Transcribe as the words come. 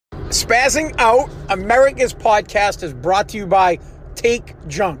Spazzing Out, America's podcast, is brought to you by Take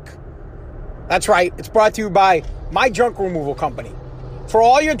Junk. That's right, it's brought to you by my junk removal company. For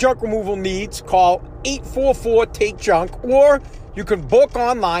all your junk removal needs, call 844-TAKE-JUNK, or you can book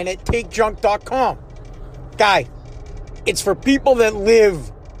online at takejunk.com. Guy, it's for people that live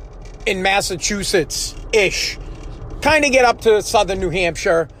in Massachusetts-ish. Kind of get up to southern New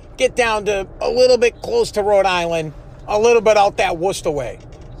Hampshire, get down to a little bit close to Rhode Island, a little bit out that Worcester way.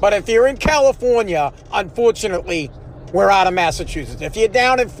 But if you're in California, unfortunately, we're out of Massachusetts. If you're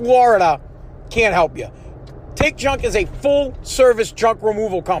down in Florida, can't help you. Take Junk is a full-service junk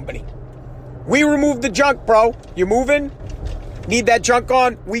removal company. We remove the junk, bro. You moving? Need that junk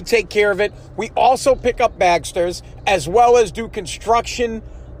on? We take care of it. We also pick up bagsters, as well as do construction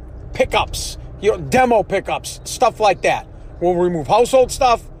pickups, demo pickups, stuff like that. We'll remove household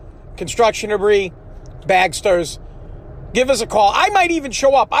stuff, construction debris, bagsters. Give us a call. I might even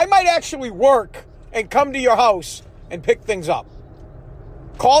show up. I might actually work and come to your house and pick things up.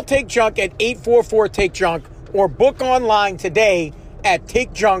 Call Take Junk at 844-TAKE-JUNK or book online today at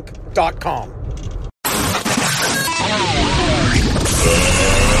takejunk.com.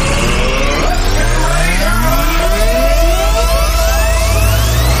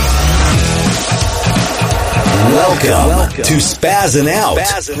 Welcome to Spazzing Out,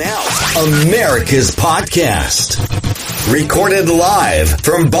 America's podcast. Recorded live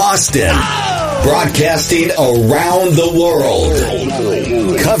from Boston, broadcasting around the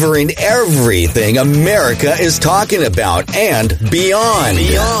world, covering everything America is talking about and beyond.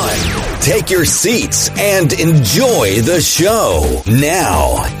 Take your seats and enjoy the show.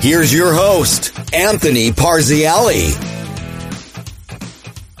 Now, here's your host, Anthony Parziale.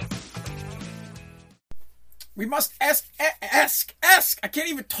 We must ask. I can't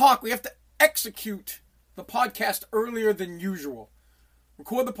even talk. We have to execute the podcast earlier than usual.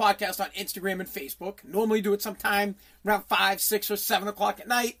 Record the podcast on Instagram and Facebook. Normally do it sometime around 5, 6, or 7 o'clock at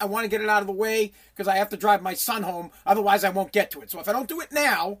night. I want to get it out of the way because I have to drive my son home. Otherwise, I won't get to it. So if I don't do it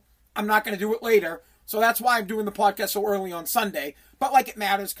now, I'm not going to do it later. So that's why I'm doing the podcast so early on Sunday. But like it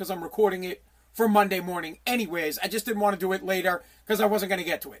matters because I'm recording it for Monday morning anyways. I just didn't want to do it later because I wasn't going to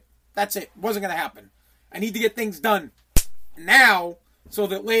get to it. That's it. Wasn't going to happen. I need to get things done now so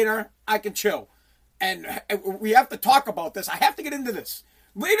that later I can chill. And we have to talk about this. I have to get into this.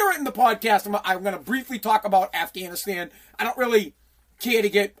 Later in the podcast, I'm going to briefly talk about Afghanistan. I don't really care to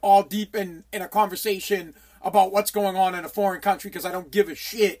get all deep in a conversation about what's going on in a foreign country because I don't give a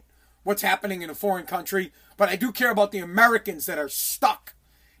shit what's happening in a foreign country. But I do care about the Americans that are stuck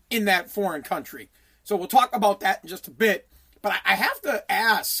in that foreign country. So we'll talk about that in just a bit. But I have to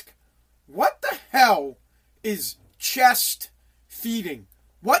ask, what the hell is chest feeding?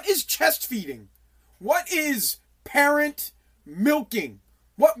 What is chest feeding? What is parent milking?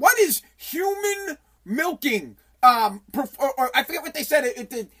 What is human milking? I forget what they said.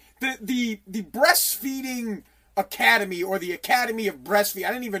 The breastfeeding academy or the academy of breastfeeding.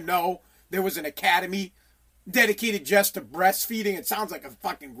 I didn't even know there was an academy dedicated just to breastfeeding. It sounds like a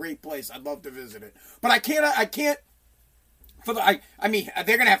fucking great place. I'd love to visit it, but I can't. I mean,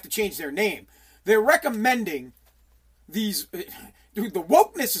 they're gonna have to change their name. They're recommending these. Dude, the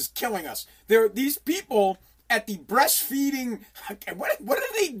wokeness is killing us. These people at the breastfeeding. What do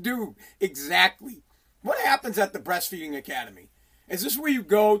they do exactly? What happens at the breastfeeding academy? Is this where you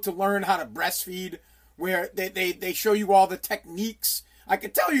go to learn how to breastfeed? Where they show you all the techniques? I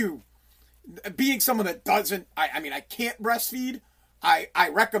can tell you, being someone that doesn't. I can't breastfeed. I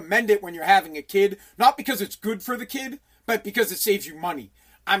recommend it when you're having a kid, not because it's good for the kid, but because it saves you money.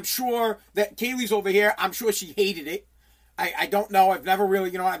 I'm sure that Kaylee's over here. I'm sure she hated it. I don't know. I've never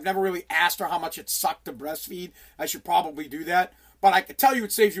really asked her how much it sucked to breastfeed. I should probably do that. But I can tell you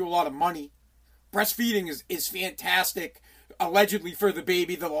it saves you a lot of money. Breastfeeding is fantastic, allegedly for the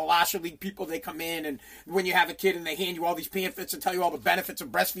baby. The Lasha League people, they come in, and when you have a kid and they hand you all these pamphlets and tell you all the benefits of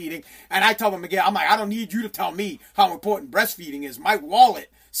breastfeeding. And I tell them again, I'm like, I don't need you to tell me how important breastfeeding is. My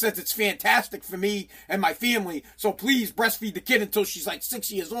wallet says it's fantastic for me and my family. So please breastfeed the kid until she's like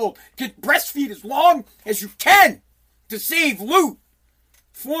 6 years old. Breastfeed as long as you can to save loot.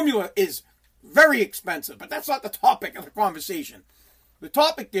 Formula is very expensive, but that's not the topic of the conversation. The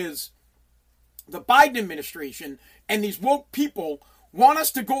topic is the Biden administration and these woke people want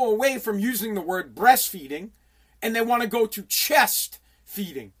us to go away from using the word breastfeeding, and they want to go to chest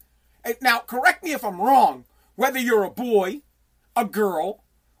feeding. Now, correct me if I'm wrong, whether you're a boy, a girl,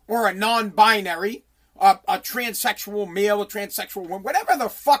 or a non-binary, a transsexual male, a transsexual woman, whatever the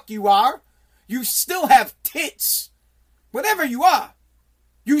fuck you are, you still have tits. Whatever you are,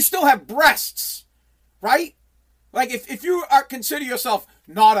 you still have breasts, right? Like, if you are consider yourself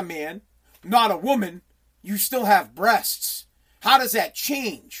not a man, not a woman, you still have breasts. How does that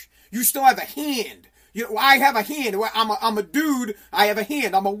change? You still have a hand. I have a hand. I'm a dude. I have a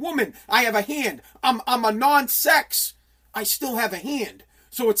hand. I'm a woman. I have a hand. I'm a non-sex. I still have a hand.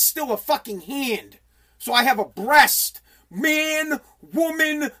 So it's still a fucking hand. So I have a breast. Man,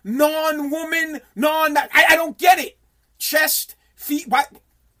 woman, non-woman, I don't get it. Chest, feet.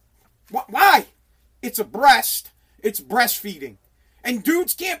 Why? It's a breast. It's breastfeeding. And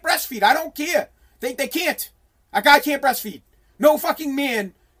dudes can't breastfeed. I don't care. They can't. A guy can't breastfeed. No fucking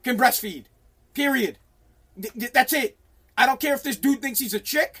man can breastfeed. Period. That's it. I don't care if this dude thinks he's a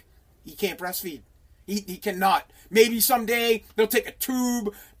chick. He can't breastfeed. He cannot. Maybe someday they'll take a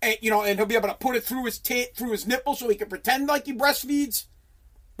tube and he'll be able to put it through his nipple so he can pretend like he breastfeeds.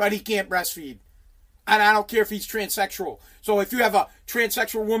 But he can't breastfeed. And I don't care if he's transsexual. So if you have a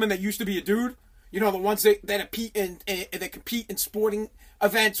transsexual woman that used to be a dude, the ones that compete in sporting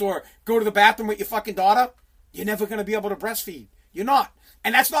events or go to the bathroom with your fucking daughter, you're never going to be able to breastfeed. You're not.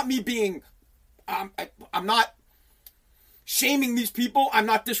 And that's not me being, I'm not shaming these people. I'm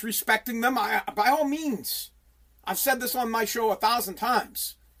not disrespecting them. By all means. I've said this on my show 1,000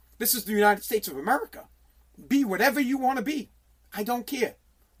 times. This is the United States of America. Be whatever you want to be. I don't care.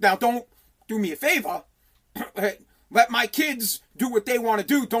 Now, don't do me a favor. Let my kids do what they want to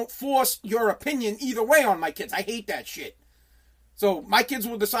do. Don't force your opinion either way on my kids. I hate that shit. So my kids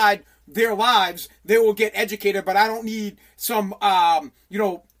will decide their lives. They will get educated, but I don't need some,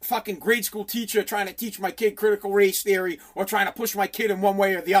 fucking grade school teacher trying to teach my kid critical race theory or trying to push my kid in one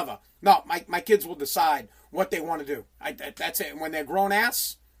way or the other. No, my kids will decide what they want to do. That's it. And when they're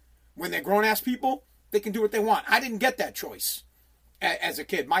grown-ass people, they can do what they want. I didn't get that choice as a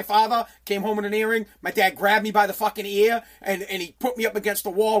kid. My father came home with an earring. My dad grabbed me by the fucking ear and he put me up against the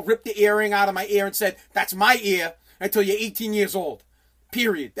wall, ripped the earring out of my ear and said, "That's my ear until you're 18 years old.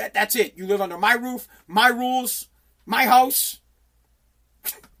 Period. That's it. You live under my roof, my rules, my house."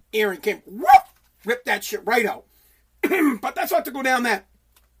 Earring came, whoop, ripped that shit right out. But that's not to go down that.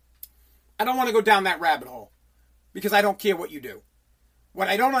 I don't want to go down that rabbit hole because I don't care what you do. What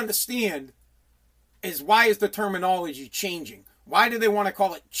I don't understand is why is the terminology changing? Why do they want to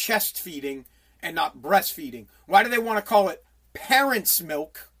call it chest feeding and not breastfeeding? Why do they want to call it parents'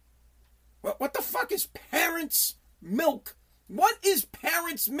 milk? What the fuck is parents' milk? What is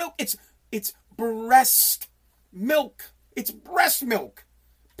parents' milk? It's breast milk. It's breast milk.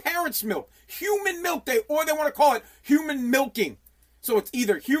 Parents' milk. Human milk. They want to call it human milking. So it's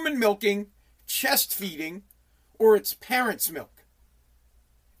either human milking, chest feeding, or it's parents' milk.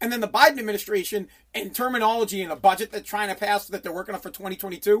 And then the Biden administration and terminology and a budget they're trying to pass that they're working on for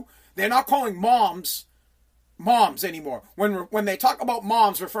 2022, they're not calling moms anymore. When they talk about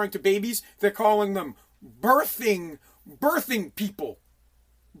moms referring to babies, they're calling them birthing people.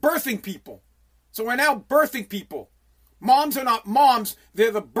 Birthing people. So we're now birthing people. Moms are not moms,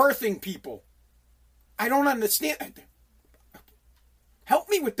 they're the birthing people. I don't understand. Help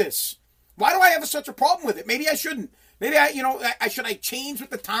me with this. Why do I have such a problem with it? Maybe I shouldn't. Maybe should I change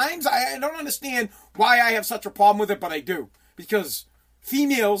with the times? I don't understand why I have such a problem with it, but I do. Because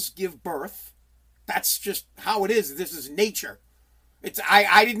females give birth. That's just how it is. This is nature.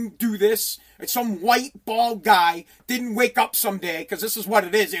 I didn't do this. It's some white bald guy didn't wake up someday, because this is what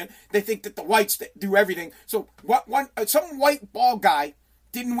it is. And they think that the whites do everything. So some white bald guy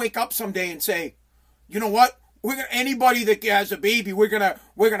didn't wake up someday and say, you know what? Anybody that has a baby, we're gonna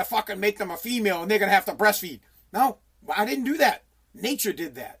fucking make them a female and they're gonna have to breastfeed. No, I didn't do that. Nature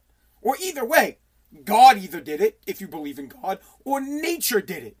did that. Or either way, God either did it, if you believe in God, or nature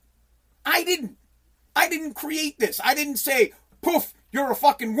did it. I didn't create this. I didn't say, poof, you're a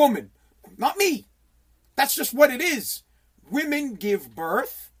fucking woman. Not me. That's just what it is. Women give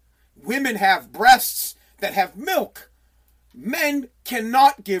birth. Women have breasts that have milk. Men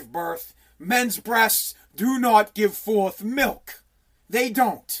cannot give birth. Men's breasts do not give forth milk. They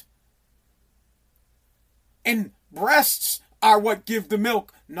don't. And breasts are what give the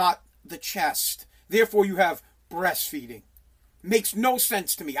milk, not the chest. Therefore, you have breastfeeding. Makes no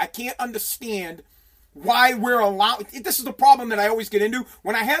sense to me. I can't understand why we're allowed. This is the problem that I always get into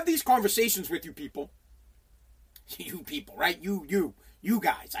when I have these conversations with you people. You people, right? You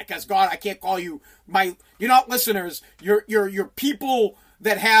guys. I guess God, I can't call you you're not listeners. You're people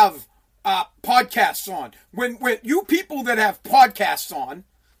that have podcasts on. When you people that have podcasts on,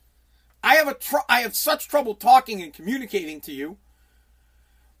 I have such trouble talking and communicating to you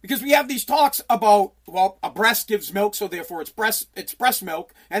because we have these talks about, well, a breast gives milk, so therefore it's breast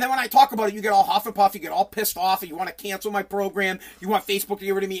milk. And then when I talk about it, you get all huff and puff, you get all pissed off, and you want to cancel my program. You want Facebook to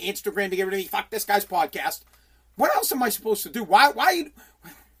get rid of me, Instagram to get rid of me. Fuck this guy's podcast. What else am I supposed to do? Why?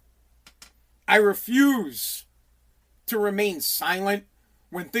 I refuse to remain silent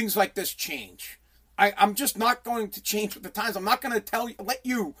when things like this change. I'm just not going to change with the times. I'm not going to let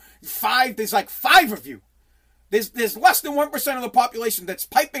you, there's like 5 of you. There's less than 1% of the population that's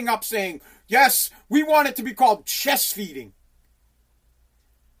piping up saying, yes, we want it to be called chest feeding.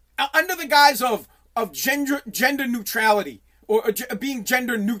 Under the guise of gender neutrality or being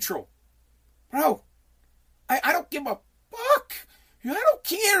gender neutral. Bro, I don't give a fuck. I don't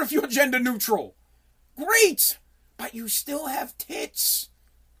care if you're gender neutral. Great. But you still have tits.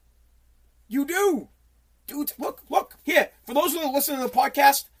 You do. Dude, look. Here, for those who are listening to the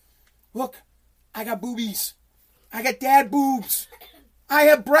podcast, look, I got boobies. I got dad boobs. I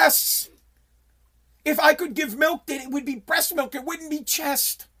have breasts. If I could give milk, then it would be breast milk. It wouldn't be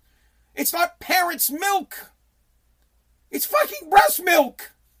chest. It's not parents' milk. It's fucking breast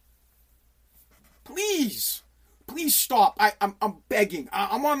milk. Please stop. I'm begging.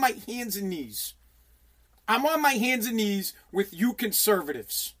 I'm on my hands and knees. I'm on my hands and knees with you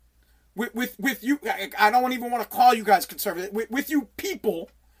conservatives. With you, I don't even want to call you guys conservative. With you people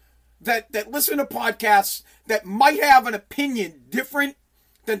that listen to podcasts that might have an opinion different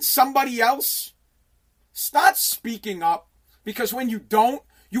than somebody else. Start speaking up, because when you don't,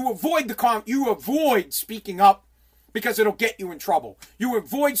 you avoid speaking up because it'll get you in trouble. You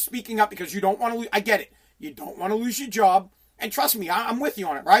avoid speaking up because you don't want to lose. I get it. You don't want to lose your job, and trust me, I'm with you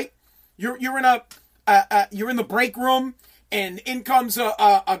on it. Right? You're in the break room, and in comes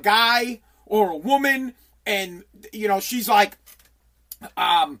a guy or a woman, and she's like,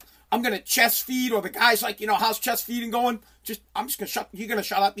 I'm gonna chest feed, or the guy's like, how's chest feeding going? I'm just gonna shut. You're gonna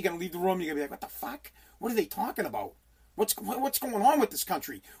shut up. You're gonna leave the room. You're gonna be like, what the fuck? What are they talking about? What's going on with this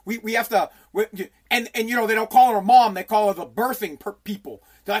country? We have to, and they don't call her a mom. They call her the birthing people.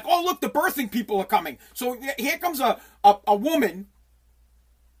 They're like, oh look, the birthing people are coming. So here comes a woman.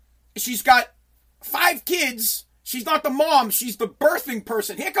 She's got 5 kids. She's not the mom. She's the birthing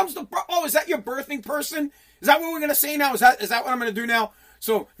person. Here comes is that your birthing person? Is that what we're gonna say now? Is that what I'm gonna do now?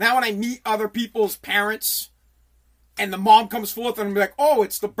 So now when I meet other people's parents, and the mom comes forth, and I'm like, oh,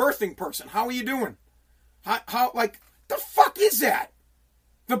 it's the birthing person. How are you doing? How the fuck is that?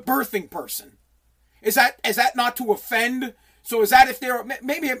 The birthing person. Is that not to offend? So is that if they're,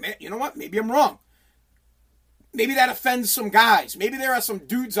 maybe, you know what? Maybe I'm wrong. Maybe that offends some guys. Maybe there are some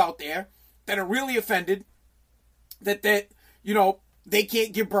dudes out there that are really offended that they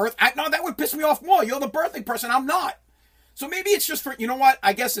can't give birth. No, that would piss me off more. You're the birthing person. I'm not. So maybe it's just for, you know what?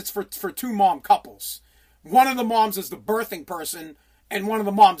 I guess it's for 2 mom couples. One of the moms is the birthing person, and one of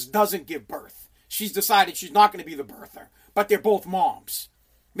the moms doesn't give birth. She's decided she's not going to be the birther, but they're both moms.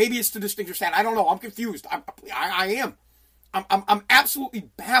 Maybe it's to distinguish that. I don't know. I'm confused. I am. I'm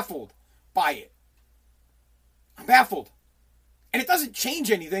absolutely baffled by it. I'm baffled. And it doesn't change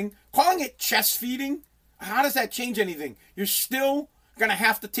anything. Calling it chest feeding, how does that change anything? You're still going to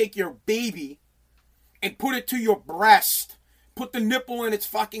have to take your baby and put it to your breast, put the nipple in its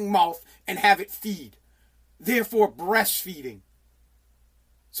fucking mouth, and have it feed. Therefore, breastfeeding.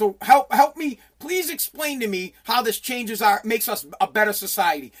 So help me, please explain to me how this makes us a better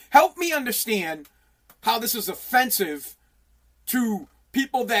society. Help me understand how this is offensive to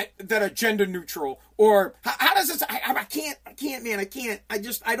people that are gender neutral, or how does this, I can't, man, I can't.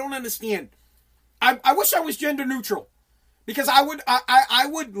 I don't understand. I wish I was gender neutral, because I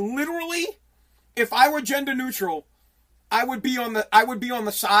would literally, if I were gender neutral, I would be on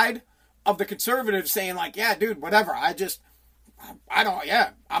the side of the conservatives saying like, yeah, dude, whatever. I'm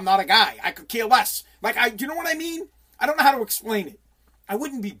not a guy. I could care less. You know what I mean? I don't know how to explain it. I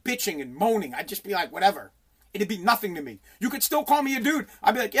wouldn't be bitching and moaning. I'd just be like, whatever. It'd be nothing to me. You could still call me a dude.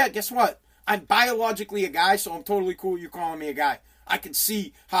 I'd be like, yeah, guess what? I'm biologically a guy, so I'm totally cool with you calling me a guy. I can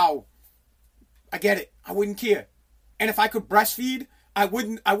see how, I get it. I wouldn't care. And if I could breastfeed, I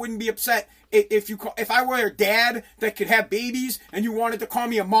wouldn't be upset. If I were a dad that could have babies and you wanted to call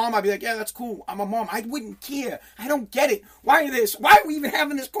me a mom, I'd be like, yeah, that's cool. I'm a mom. I wouldn't care. I don't get it. Why are we even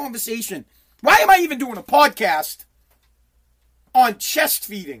having this conversation? Why am I even doing a podcast on chest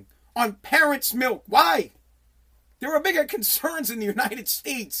feeding, on parents' milk? Why? There are bigger concerns in the United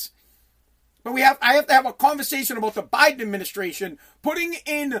States. But I have to have a conversation about the Biden administration putting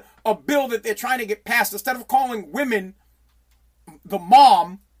in a bill that they're trying to get passed. Instead of calling women the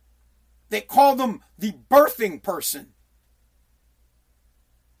mom, they call them the birthing person.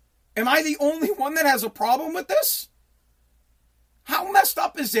 Am I the only one that has a problem with this? How messed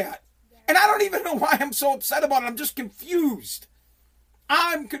up is that? And I don't even know why I'm so upset about it. I'm just confused.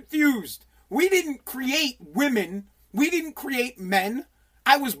 I'm confused. We didn't create women. We didn't create men.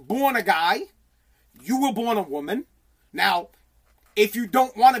 I was born a guy. You were born a woman. Now, if you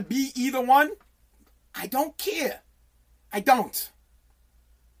don't want to be either one, I don't care. I don't.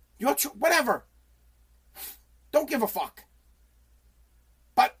 Whatever. Don't give a fuck.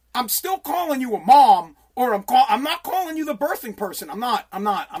 But I'm still calling you a mom, or I'm not calling you the birthing person. I'm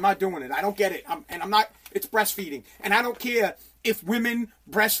not doing it. I don't get it. It's breastfeeding. And I don't care if women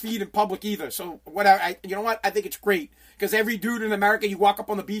breastfeed in public either. So whatever. You know what? I think it's great. Because every dude in America, you walk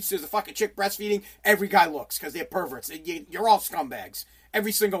up on the beach, there's a fucking chick breastfeeding, every guy looks, because they're perverts. You're all scumbags.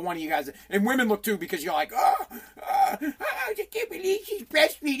 Every single one of you guys. And women look too, because you're like, I can't believe she's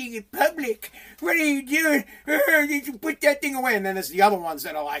breastfeeding in public. What are you doing? You put that thing away. And then there's the other ones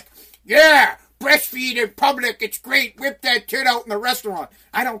that are like, yeah, breastfeed in public, it's great. Whip that tit out in the restaurant.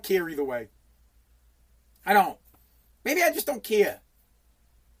 I don't care either way. I don't. Maybe I just don't care.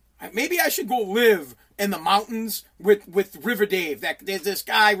 Maybe I should go live in the mountains with River Dave. There's this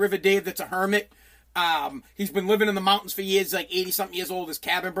guy, River Dave, that's a hermit. He's been living in the mountains for years, like 80-something years old. His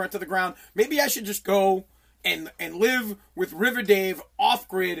cabin burnt to the ground. Maybe I should just go and live with River Dave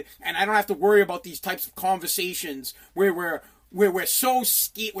off-grid, and I don't have to worry about these types of conversations where we're so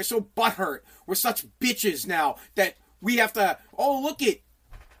scared, we're so butthurt, we're such bitches now that we have to, look it,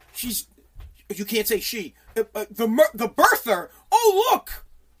 you can't say she, the birther, look,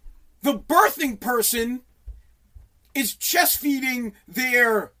 the birthing person is chest feeding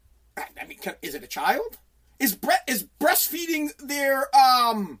their, is it a child? Is breastfeeding their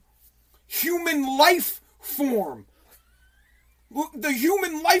human life form. The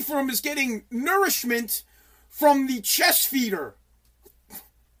human life form is getting nourishment from the chest feeder.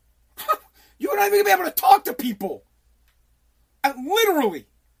 You're not even going to be able to talk to people. Literally.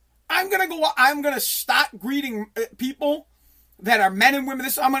 I'm going to start greeting people that are men and women.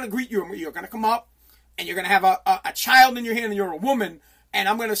 I'm going to greet you. You're going to come up and you're going to have a child in your hand and you're a woman. And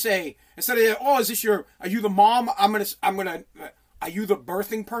I'm going to say, instead of, are you the mom? Are you the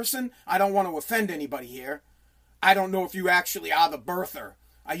birthing person? I don't want to offend anybody here. I don't know if you actually are the birther.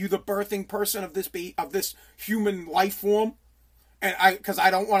 Are you the birthing person of this human life form? And because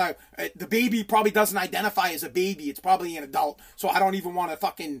I don't want to, the baby probably doesn't identify as a baby. It's probably an adult. So I don't even want to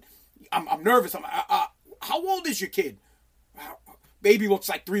fucking, I'm nervous. How old is your kid? Baby looks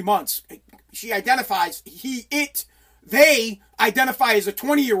like 3 months. She identifies, they identify as a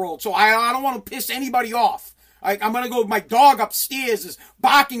 20-year-old. So I don't want to piss anybody off. I'm going to go, my dog upstairs is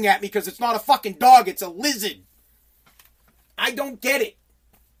barking at me because it's not a fucking dog. It's a lizard. I don't get it.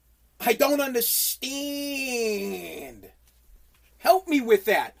 I don't understand. Help me with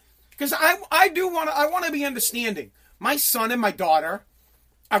that. Because I want to be understanding. My son and my daughter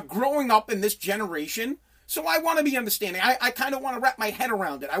are growing up in this generation, so I want to be understanding. I kind of want to wrap my head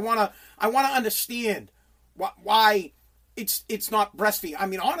around it. I want to understand why it's not breastfeeding. I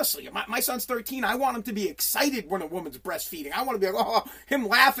mean, honestly, my son's 13. I want him to be excited when a woman's breastfeeding. I want to be like, him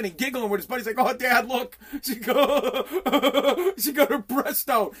laughing and giggling with his buddies, like, Dad, look, she got her breast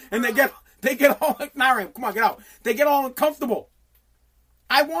out, and they get all like, Nariam, come on, get out. They get all uncomfortable.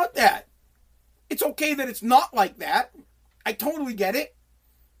 I want that. It's okay that it's not like that. I totally get it.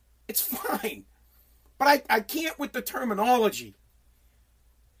 It's fine. But I can't with the terminology.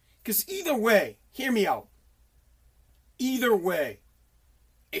 Because either way, hear me out. Either way,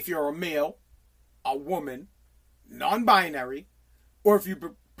 if you're a male, a woman, non-binary, or if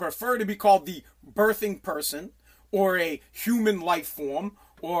you prefer to be called the birthing person, or a human life form,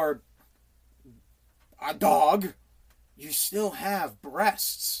 or a dog, you still have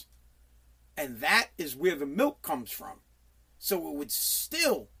breasts. And that is where the milk comes from. So it would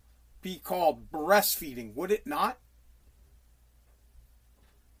still be called breastfeeding, would it not?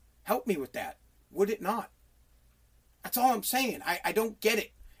 Help me with that. Would it not? That's all I'm saying. I don't get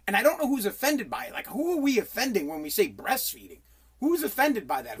it. And I don't know who's offended by it. Like, who are we offending when we say breastfeeding? Who's offended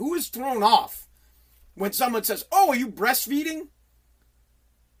by that? Who is thrown off when someone says, are you breastfeeding?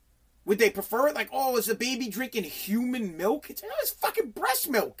 Would they prefer it? Like, is the baby drinking human milk? It's fucking breast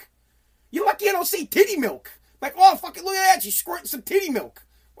milk. You're lucky I don't say titty milk. Like, fucking look at that. She's squirting some titty milk.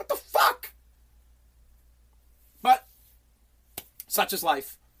 What the fuck? But, such is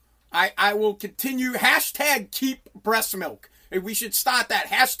life. I will continue. Hashtag keep breast milk. We should start that.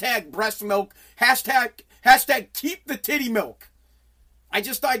 Hashtag breast milk. Hashtag keep the titty milk.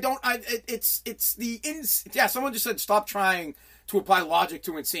 Someone just said stop trying to apply logic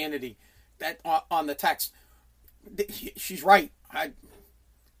to insanity. That on the text. She's right.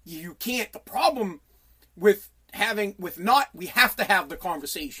 You can't. The problem we have to have the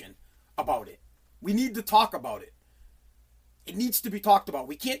conversation about it. We need to talk about it. It needs to be talked about.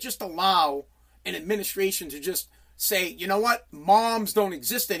 We can't just allow an administration to just say, you know what? Moms don't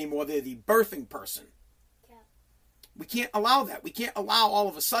exist anymore. They're the birthing person. Yeah. We can't allow that. We can't allow all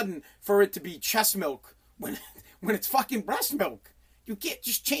of a sudden for it to be chest milk when it's fucking breast milk. You can't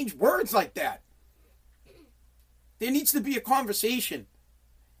just change words like that. There needs to be a conversation.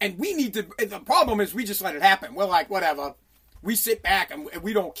 And we need to, the problem is we just let it happen. We're like, whatever. We sit back and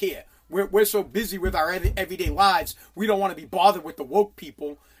we don't care. We're so busy with our everyday lives, we don't want to be bothered with the woke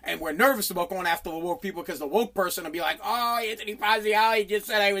people. And we're nervous about going after the woke people because the woke person will be like, oh, Anthony Fazioli just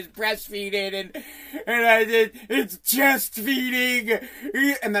said I was breastfeeding and I did, it's chest feeding.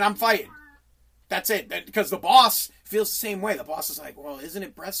 And then I'm fired. That's it. Because the boss feels the same way. The boss is like, well, isn't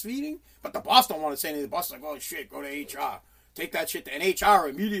it breastfeeding? But the boss don't want to say anything. The boss is like, oh, shit, go to HR. Take that shit to... And HR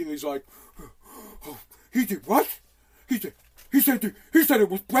immediately is like, oh, he did what? He said it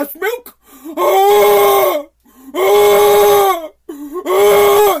was breast milk? Ah! Ah!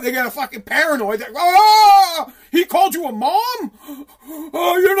 Ah! They get a fucking paranoid. They're, ah! He called you a mom?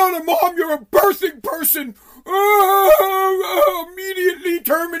 Oh, you're not a mom. You're a birthing person. Ah! Immediately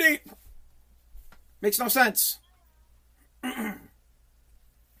terminate. Makes no sense.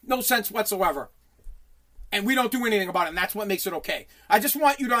 No sense whatsoever. And we don't do anything about it, and that's what makes it okay. I just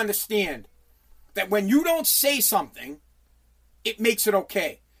want you to understand that when you don't say something, it makes it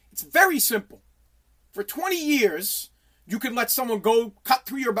okay. It's very simple. For 20 years, you could let someone go cut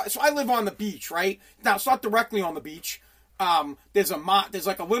through your... So I live on the beach, right? Now, it's not directly on the beach. There's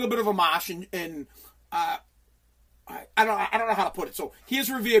like a little bit of a marsh, and I don't know how to put it. So here's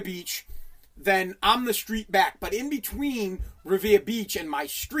Revere Beach. Then I'm the street back. But in between Revere Beach and my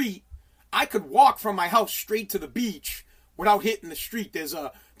street, I could walk from my house straight to the beach without hitting the street. There's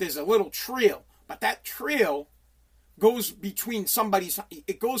a little trail. But that trail goes between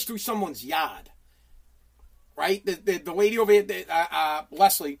it goes through someone's yard. Right? The lady over here,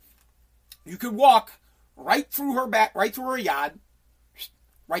 Leslie, you could walk right through her yard,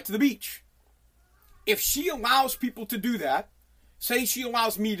 right to the beach. If she allows people to do that, say she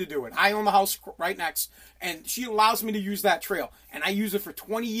allows me to do it. I own the house right next, and she allows me to use that trail. And I use it for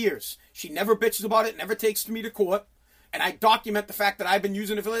 20 years. She never bitches about it, never takes me to court. And I document the fact that I've been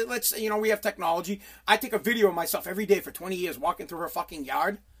using it for, let's say, we have technology. I take a video of myself every day for 20 years walking through her fucking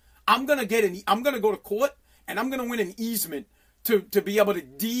yard. I'm going to go to court, and I'm going to win an easement to be able to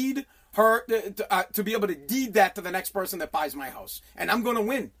deed her, to be able to deed that to the next person that buys my house. And I'm going to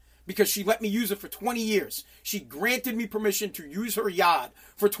win. Because she let me use it for 20 years. She granted me permission to use her yard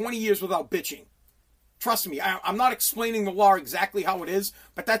for 20 years without bitching. Trust me, I'm not explaining the law exactly how it is,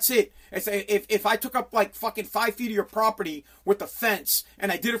 but that's it. If I took up like fucking 5 feet of your property with a fence,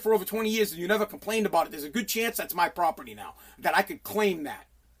 and I did it for over 20 years and you never complained about it, there's a good chance that's my property now, that I could claim that.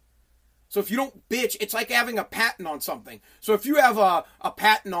 So if you don't bitch, it's like having a patent on something. So if you have a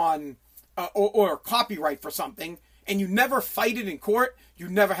patent on, or a copyright for something, and you never fight it in court, you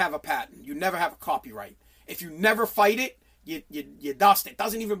never have a patent. You never have a copyright. If you never fight it, you dust it. It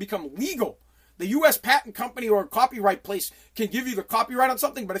doesn't even become legal. The U.S. patent company or copyright place can give you the copyright on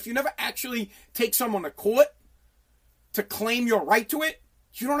something, but if you never actually take someone to court to claim your right to it,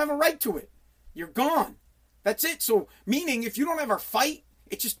 you don't have a right to it. You're gone. That's it. So, meaning, if you don't ever fight,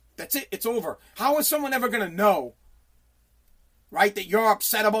 that's it. It's over. How is someone ever going to know, right, that you're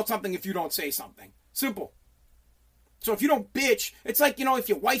upset about something if you don't say something? Simple. So if you don't bitch, it's like, if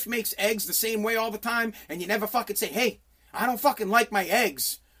your wife makes eggs the same way all the time and you never fucking say, hey, I don't fucking like my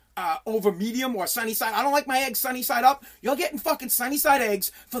eggs over medium or sunny side. I don't like my eggs sunny side up. You're getting fucking sunny side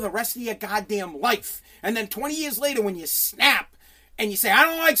eggs for the rest of your goddamn life. And then 20 years later when you snap and you say, I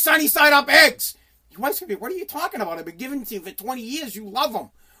don't like sunny side up eggs, your wife's going to be, what are you talking about? I've been giving them to you for 20 years. You love them.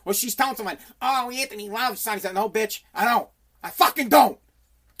 Or she's telling someone, oh, Anthony loves sunny side. No, bitch, I don't. I fucking don't.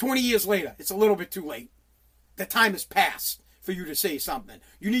 20 years later, it's a little bit too late. The time has passed for you to say something.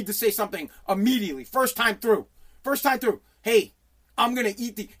 You need to say something immediately. First time through. Hey, I'm going to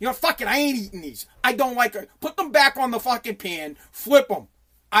eat fuck it, I ain't eating these. I don't like it. Put them back on the fucking pan. Flip them.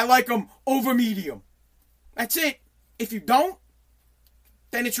 I like them over medium. That's it. If you don't,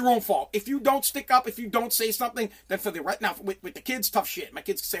 then it's your own fault. If you don't stick up, if you don't say something, then for the right now, with the kids, tough shit. My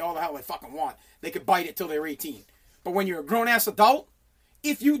kids can say all the hell they fucking want. They could bite it till they're 18. But when you're a grown-ass adult,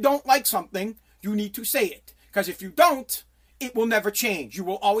 if you don't like something, you need to say it. Because if you don't, it will never change. You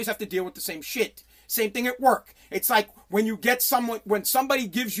will always have to deal with the same shit. Same thing at work. It's like when somebody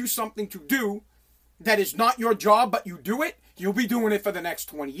gives you something to do that is not your job, but you do it, you'll be doing it for the next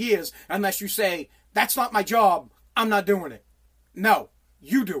 20 years unless you say, that's not my job, I'm not doing it. No,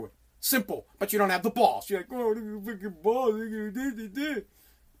 you do it. Simple. But you don't have the balls. You're like, oh, look at your balls.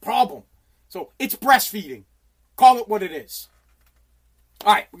 Problem. So it's breastfeeding. Call it what it is.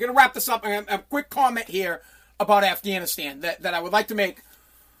 All right, we're going to wrap this up. A quick comment here. about Afghanistan that I would like to make.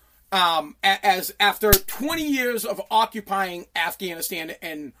 As after 20 years of occupying Afghanistan,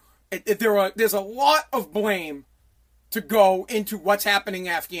 and there's a lot of blame to go into what's happening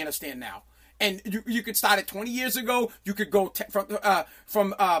in Afghanistan now. And you could start at 20 years ago. You could go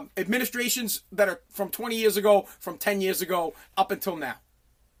from administrations that are from 20 years ago, from 10 years ago, up until now.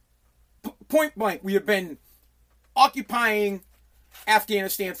 Point blank, we have been occupying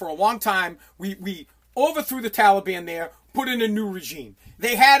Afghanistan for a long time. We overthrew the Taliban there, put in a new regime.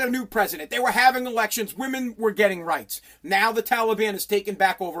 They had a new president. They were having elections. Women were getting rights. Now the Taliban has taken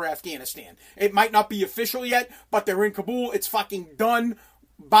back over Afghanistan. It might not be official yet, but they're in Kabul. It's fucking done.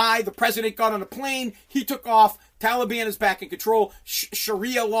 The president got on a plane. He took off. Taliban is back in control.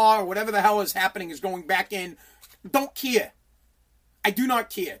 Sharia law or whatever the hell is happening is going back in. Don't care. I do not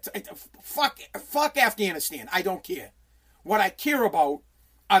care. Fuck Afghanistan. I don't care. What I care about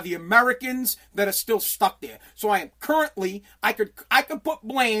are the Americans that are still stuck there. So I am currently, I could put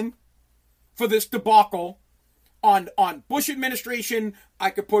blame for this debacle on Bush administration. I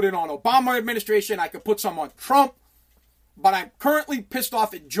could put it on Obama administration. I could put some on Trump. But I'm currently pissed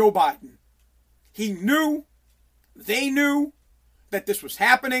off at Joe Biden. He knew, they knew that this was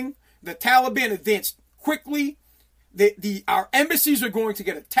happening. The Taliban advanced quickly. Our embassies are going to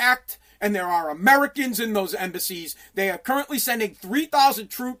get attacked, and there are Americans in those embassies. They are currently sending 3,000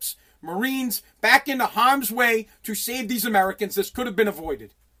 troops, Marines, back into harm's way to save these Americans. This could have been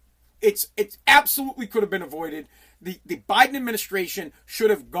avoided. It's absolutely could have been avoided. The Biden administration should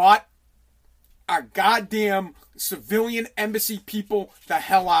have got our goddamn civilian embassy people the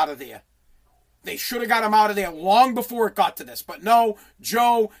hell out of there. They should have got them out of there long before it got to this. But no,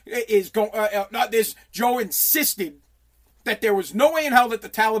 Joe Joe insisted that there was no way in hell that the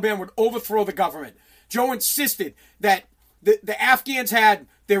Taliban would overthrow the government. Joe insisted that the Afghans had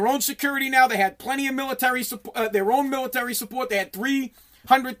their own security now. They had plenty of military support, their own military support. They had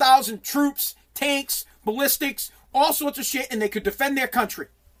 300,000 troops, tanks, ballistics, all sorts of shit, and they could defend their country.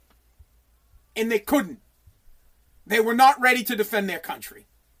 And they couldn't. They were not ready to defend their country.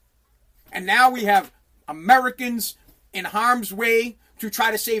 And now we have Americans in harm's way to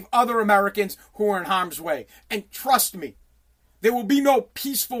try to save other Americans who are in harm's way. And trust me, there will be no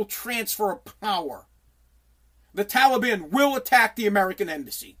peaceful transfer of power. The Taliban will attack the American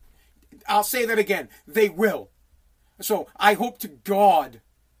embassy. I'll say that again. They will. So I hope to God,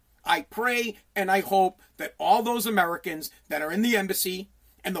 I pray and I hope that all those Americans that are in the embassy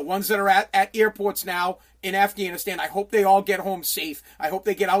and the ones that are at airports now in Afghanistan, I hope they all get home safe. I hope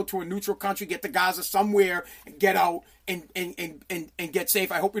they get out to a neutral country, get to Gaza somewhere, and get out and get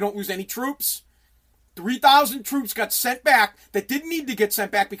safe. I hope we don't lose any troops. 3,000 troops got sent back that didn't need to get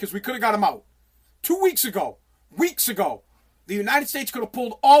sent back because we could have got them out. Weeks ago, the United States could have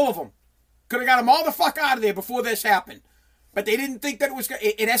pulled all of them. Could have got them all the fuck out of there before this happened. But they didn't think that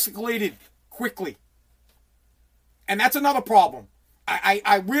it escalated quickly. And that's another problem.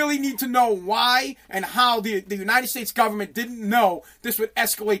 I really need to know why and how the United States government didn't know this would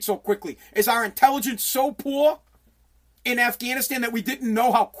escalate so quickly. Is our intelligence so poor in Afghanistan that we didn't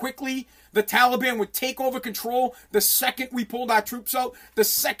know how quickly the Taliban would take over control the second we pulled our troops out? The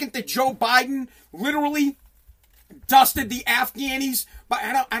second that Joe Biden literally dusted the Afghanis? But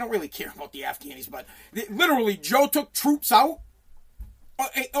I don't really care about the Afghanis, but literally Joe took troops out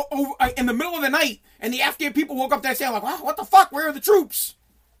in the middle of the night, and the Afghan people woke up that day like, wow, what the fuck? Where are the troops?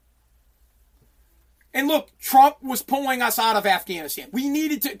 And look, Trump was pulling us out of Afghanistan. We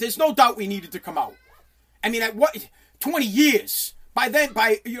needed to, there's no doubt we needed to come out. I mean, at what, 20 years? By then,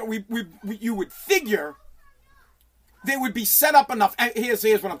 you would figure they would be set up enough. Here's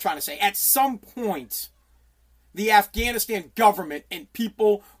what I'm trying to say. At some point, the Afghanistan government and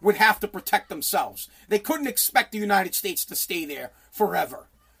people would have to protect themselves. They couldn't expect the United States to stay there forever.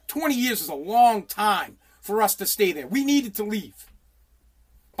 20 years is a long time for us to stay there. We needed to leave.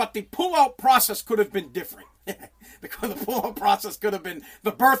 But the pull-out process could have been different. The pull-out process could have been,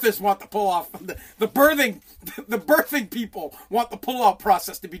 the birthers want the pull-off. The birthing people want the pull-out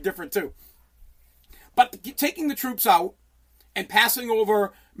process to be different too. But taking the troops out and passing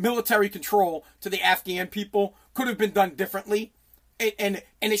over military control to the Afghan people could have been done differently. And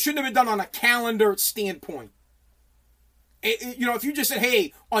it shouldn't have been done on a calendar standpoint. If you just said,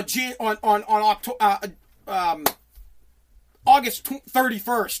 hey, on August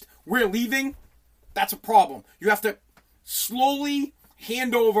 31st, we're leaving, that's a problem. You have to slowly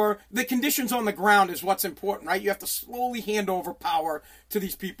hand over, the conditions on the ground is what's important, right? You have to slowly hand over power to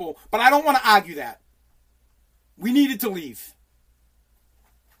these people. But I don't want to argue that. We needed to leave.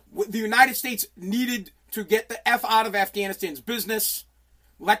 The United States needed to get the F out of Afghanistan's business,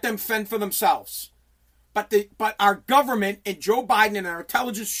 let them fend for themselves. But our government and Joe Biden and our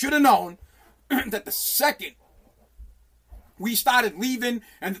intelligence should have known that the second we started leaving,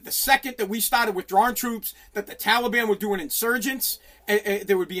 and that the second that we started withdrawing troops, that the Taliban would do an insurgence,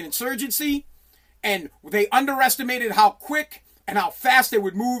 there would be an insurgency, and they underestimated how quick and how fast they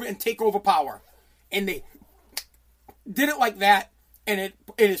would move and take over power. And they did it like that, and it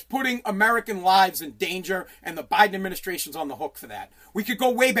is putting American lives in danger, and the Biden administration's on the hook for that. We could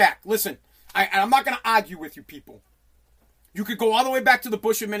go way back. Listen, I'm not going to argue with you people. You could go all the way back to the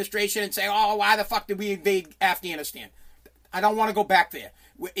Bush administration and say, oh, why the fuck did we invade Afghanistan? I don't want to go back there.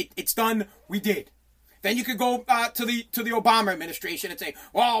 It's done. We did. Then you could go to the Obama administration and say,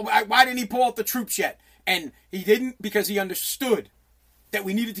 well, why didn't he pull out the troops yet? And he didn't because he understood that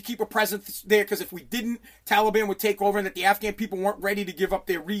we needed to keep a presence there, because if we didn't, Taliban would take over, and that the Afghan people weren't ready to give up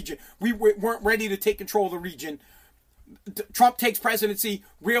their region. We weren't ready to take control of the region. Trump takes presidency,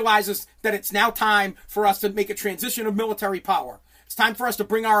 realizes that it's now time for us to make a transition of military power. It's time for us to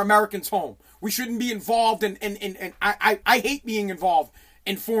bring our Americans home. We shouldn't be involved in I hate being involved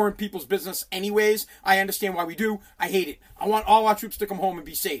in foreign people's business anyways. I understand why we do. I hate it. I want all our troops to come home and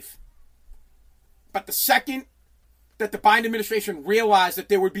be safe. But the second that the Biden administration realized that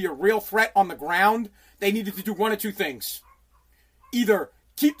there would be a real threat on the ground, they needed to do one of two things. Either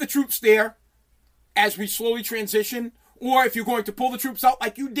keep the troops there as we slowly transition, or if you're going to pull the troops out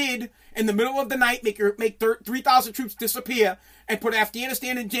like you did in the middle of the night, make 3,000 troops disappear and put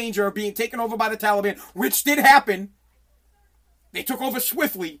Afghanistan in danger of being taken over by the Taliban, which did happen. They took over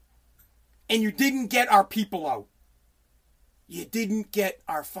swiftly, and you didn't get our people out. You didn't get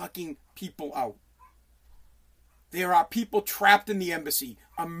our fucking people out. There are people trapped in the embassy,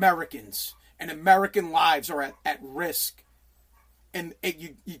 Americans, and American lives are at risk. And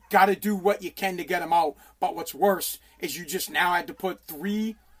you got to do what you can to get them out. But what's worse is you just now had to put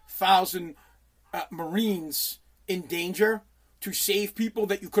 3,000 Marines in danger to save people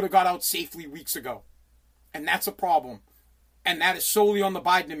that you could have got out safely weeks ago. And that's a problem. And that is solely on the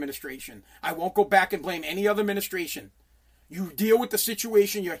Biden administration. I won't go back and blame any other administration. You deal with the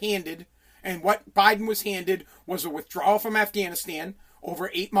situation you're handed. And what Biden was handed was a withdrawal from Afghanistan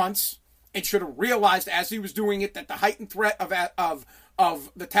over 8 months, and should have realized as he was doing it that the heightened threat of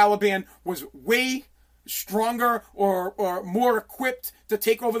the Taliban was way stronger or more equipped to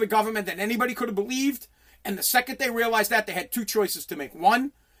take over the government than anybody could have believed. And the second they realized that, they had two choices to make.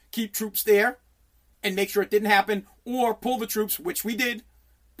 One, keep troops there and make sure it didn't happen, or pull the troops, which we did.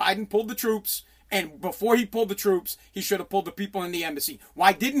 Biden pulled the troops. And before he pulled the troops, he should have pulled the people in the embassy.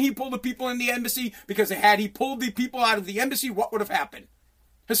 Why didn't he pull the people in the embassy? Because had he pulled the people out of the embassy, what would have happened?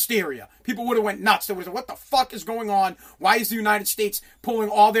 Hysteria. People would have went nuts. There was, what the fuck is going on? Why is the United States pulling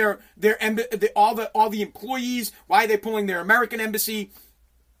all all the employees? Why are they pulling their American embassy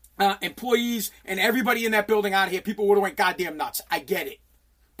employees and everybody in that building out of here? People would have went goddamn nuts. I get it,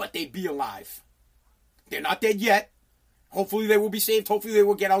 but they'd be alive. They're not dead yet. Hopefully they will be saved. Hopefully they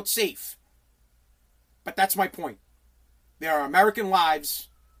will get out safe. But that's my point. There are American lives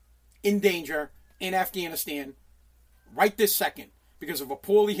in danger in Afghanistan right this second because of a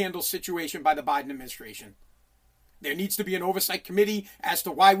poorly handled situation by the Biden administration. There needs to be an oversight committee as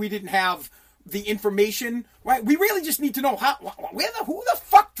to why we didn't have the information. Right? We really just need to know who the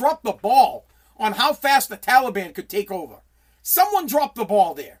fuck dropped the ball on how fast the Taliban could take over. Someone dropped the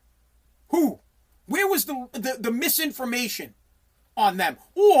ball there. Who? Where was the misinformation on them?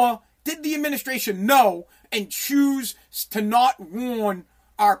 Or did the administration know and choose to not warn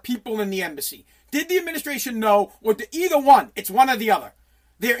our people in the embassy? Did the administration know, or either one? It's one or the other.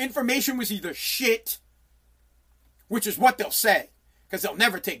 Their information was either shit, which is what they'll say, because they'll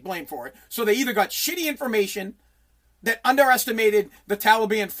never take blame for it. So they either got shitty information that underestimated the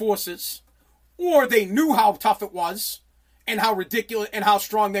Taliban forces, or they knew how tough it was and how ridiculous and how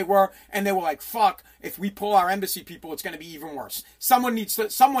strong they were, and they were like, fuck, if we pull our embassy people, it's going to be even worse. Someone needs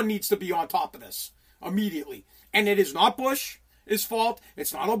to be on top of this immediately. And it is not Bush's fault.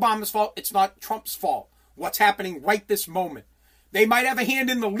 It's not Obama's fault. It's not Trump's fault. What's happening right this moment. They might have a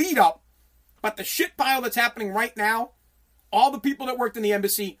hand in the lead up, but the shit pile that's happening right now, all the people that worked in the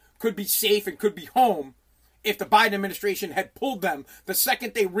embassy could be safe and could be home if the Biden administration had pulled them the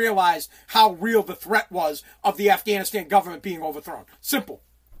second they realized how real the threat was of the Afghanistan government being overthrown. Simple.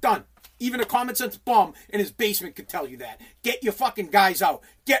 Done. Even a common sense bum in his basement could tell you that. Get your fucking guys out.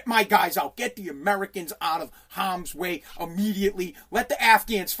 Get my guys out. Get the Americans out of harm's way immediately. Let the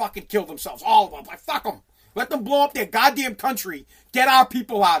Afghans fucking kill themselves. All of them. Like, fuck them. Let them blow up their goddamn country. Get our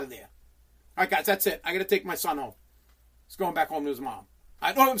people out of there. All right, guys, that's it. I got to take my son home. He's going back home to his mom.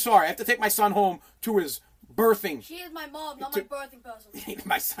 I'm sorry. I have to take my son home to his birthing. She is my mom, not my birthing person.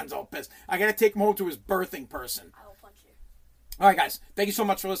 My son's all pissed. I gotta take him home to his birthing person. I will punch you. All right, guys. Thank you so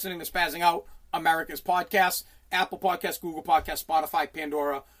much for listening to Spazzing Out, America's Podcast. Apple Podcasts, Google Podcasts, Spotify,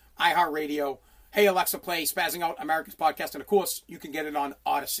 Pandora, iHeartRadio. Hey, Alexa, play Spazzing Out, America's Podcast. And, of course, you can get it on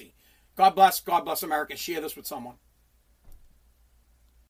Odyssey. God bless America. Share this with someone.